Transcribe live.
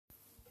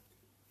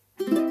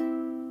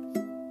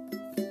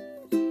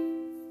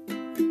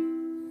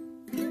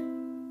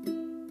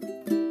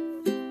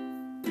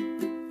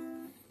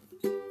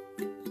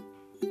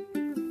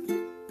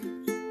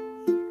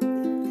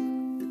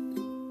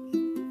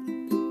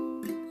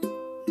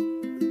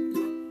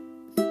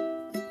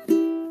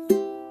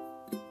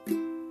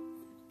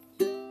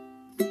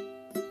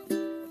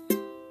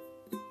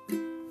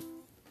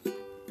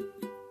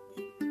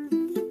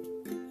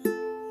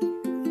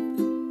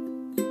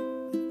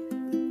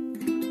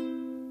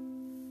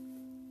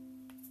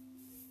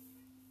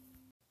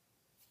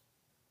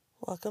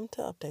Welcome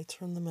to Updates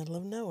from the Middle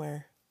of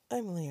Nowhere.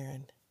 I'm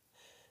Liren.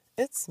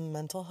 It's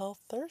Mental Health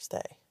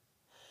Thursday.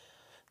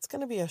 It's going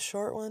to be a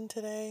short one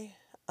today.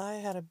 I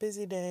had a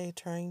busy day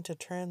trying to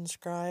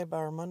transcribe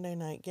our Monday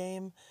night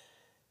game,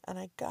 and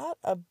I got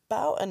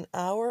about an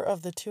hour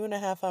of the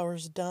 2.5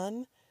 hours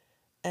done,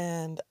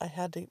 and I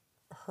had to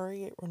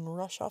hurry and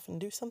rush off and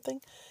do something,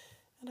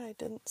 and I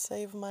didn't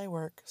save my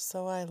work,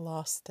 so I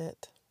lost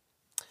it.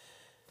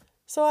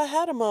 So I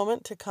had a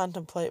moment to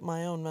contemplate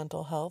my own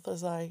mental health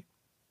as I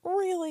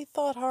really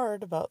thought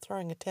hard about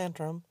throwing a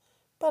tantrum,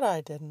 but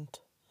I didn't.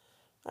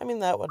 I mean,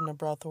 that wouldn't have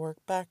brought the work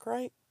back,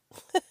 right?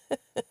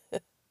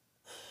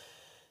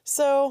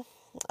 So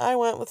I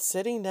went with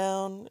sitting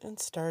down and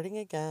starting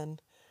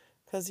again,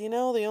 because the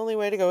only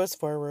way to go is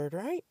forward,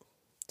 right?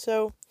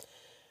 So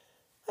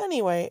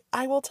anyway,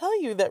 I will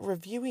tell you that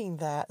reviewing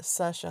that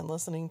session,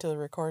 listening to the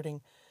recording,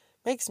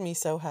 makes me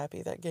so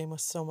happy. That game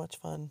was so much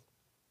fun.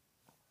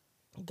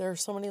 There are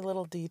so many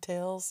little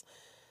details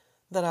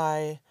that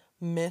I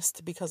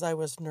missed because I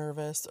was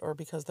nervous or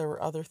because there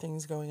were other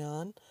things going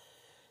on.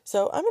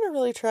 So I'm going to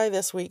really try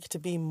this week to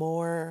be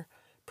more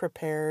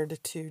prepared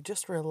to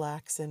just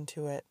relax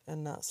into it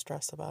and not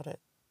stress about it.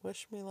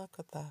 Wish me luck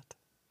with that.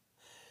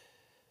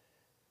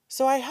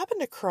 So I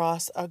happened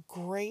across a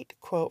great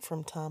quote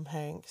from Tom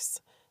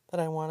Hanks that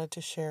I wanted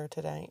to share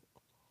tonight.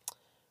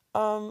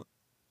 I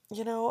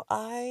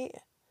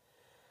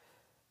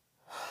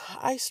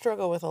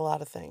struggle with a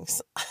lot of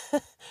things.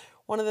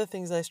 One of the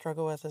things I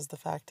struggle with is the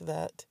fact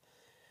that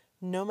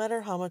no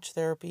matter how much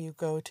therapy you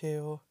go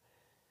to,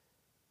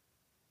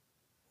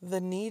 the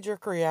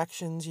knee-jerk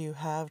reactions you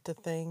have to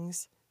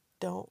things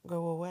don't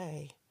go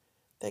away.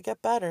 They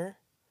get better.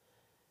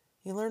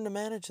 You learn to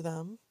manage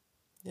them.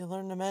 You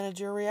learn to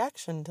manage your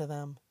reaction to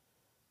them.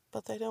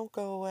 But they don't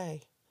go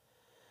away.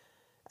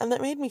 And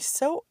that made me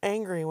so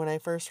angry when I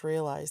first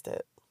realized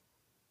it.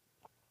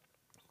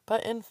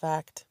 But in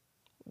fact,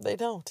 they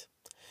don't.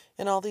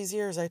 In all these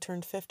years, I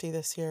turned 50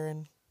 this year,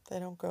 and they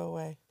don't go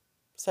away.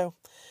 So,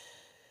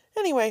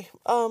 anyway,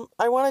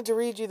 I wanted to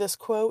read you this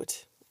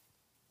quote.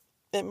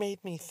 It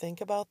made me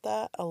think about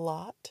that a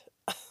lot.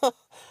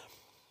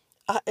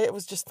 It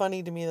was just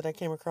funny to me that I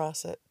came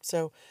across it.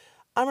 So,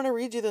 I'm going to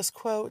read you this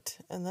quote,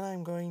 and then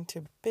I'm going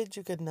to bid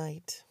you good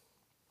night.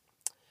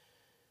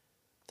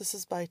 This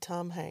is by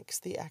Tom Hanks,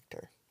 the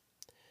actor.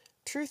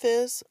 Truth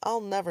is,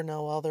 I'll never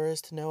know all there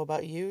is to know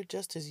about you,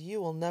 just as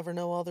you will never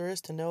know all there is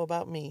to know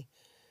about me.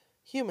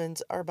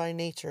 Humans are by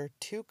nature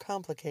too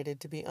complicated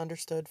to be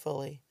understood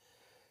fully.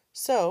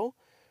 So,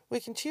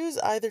 we can choose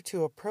either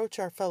to approach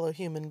our fellow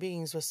human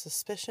beings with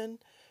suspicion,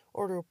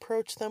 or to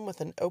approach them with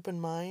an open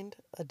mind,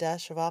 a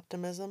dash of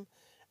optimism,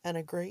 and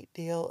a great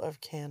deal of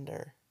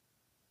candor.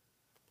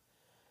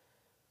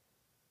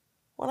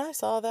 When I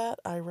saw that,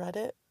 I read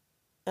it,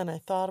 and I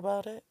thought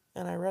about it,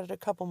 and I read it a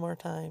couple more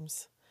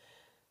times.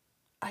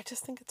 I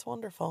just think it's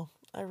wonderful.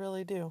 I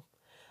really do.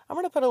 I'm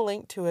going to put a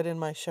link to it in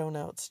my show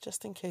notes,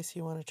 just in case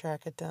you want to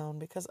track it down,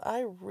 because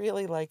I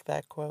really like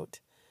that quote.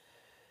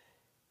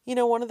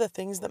 One of the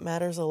things that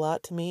matters a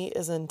lot to me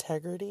is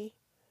integrity.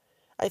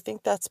 I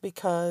think that's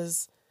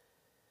because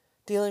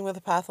dealing with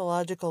a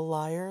pathological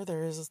liar,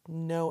 there is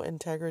no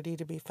integrity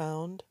to be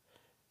found.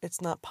 It's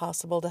not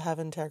possible to have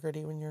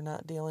integrity when you're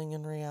not dealing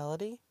in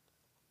reality.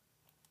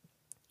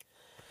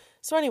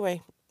 So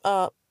anyway,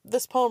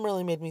 this poem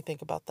really made me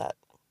think about that.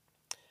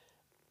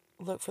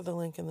 Look for the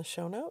link in the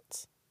show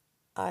notes.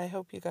 I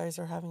hope you guys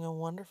are having a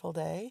wonderful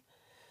day.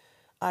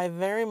 I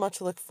very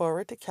much look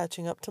forward to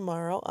catching up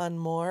tomorrow on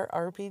more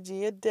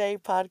RPG A Day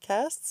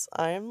podcasts.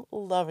 I am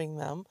loving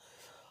them.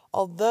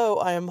 Although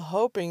I am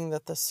hoping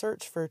that the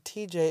search for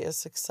TJ is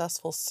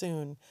successful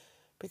soon,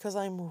 because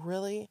I'm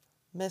really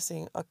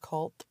missing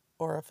occult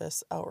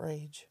orifice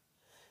outrage.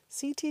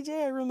 See,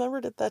 TJ, I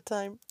remembered it that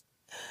time.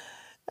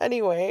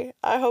 Anyway,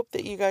 I hope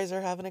that you guys are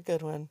having a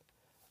good one.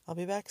 I'll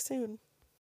be back soon.